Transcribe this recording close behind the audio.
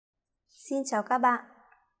Xin chào các bạn,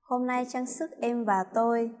 hôm nay Trang Sức em và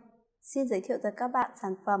tôi xin giới thiệu tới các bạn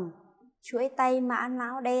sản phẩm chuỗi tay mã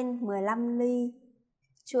não đen 15 ly.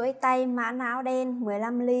 Chuỗi tay mã não đen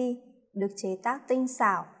 15 ly được chế tác tinh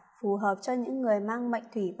xảo, phù hợp cho những người mang mệnh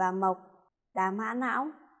Thủy và Mộc. Đá mã não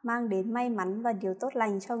mang đến may mắn và điều tốt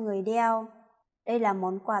lành cho người đeo. Đây là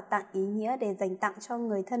món quà tặng ý nghĩa để dành tặng cho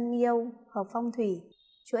người thân yêu, hợp phong thủy.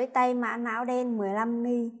 Chuỗi tay mã não đen 15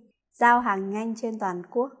 ly, giao hàng nhanh trên toàn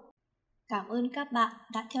quốc. Cảm ơn các bạn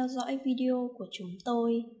đã theo dõi video của chúng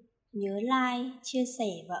tôi. Nhớ like, chia sẻ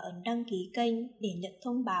và ấn đăng ký kênh để nhận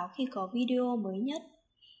thông báo khi có video mới nhất.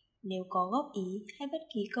 Nếu có góp ý hay bất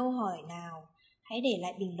kỳ câu hỏi nào, hãy để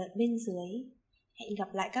lại bình luận bên dưới. Hẹn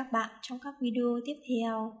gặp lại các bạn trong các video tiếp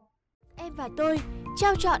theo. Em và tôi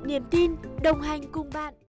trao trọn niềm tin, đồng hành cùng bạn.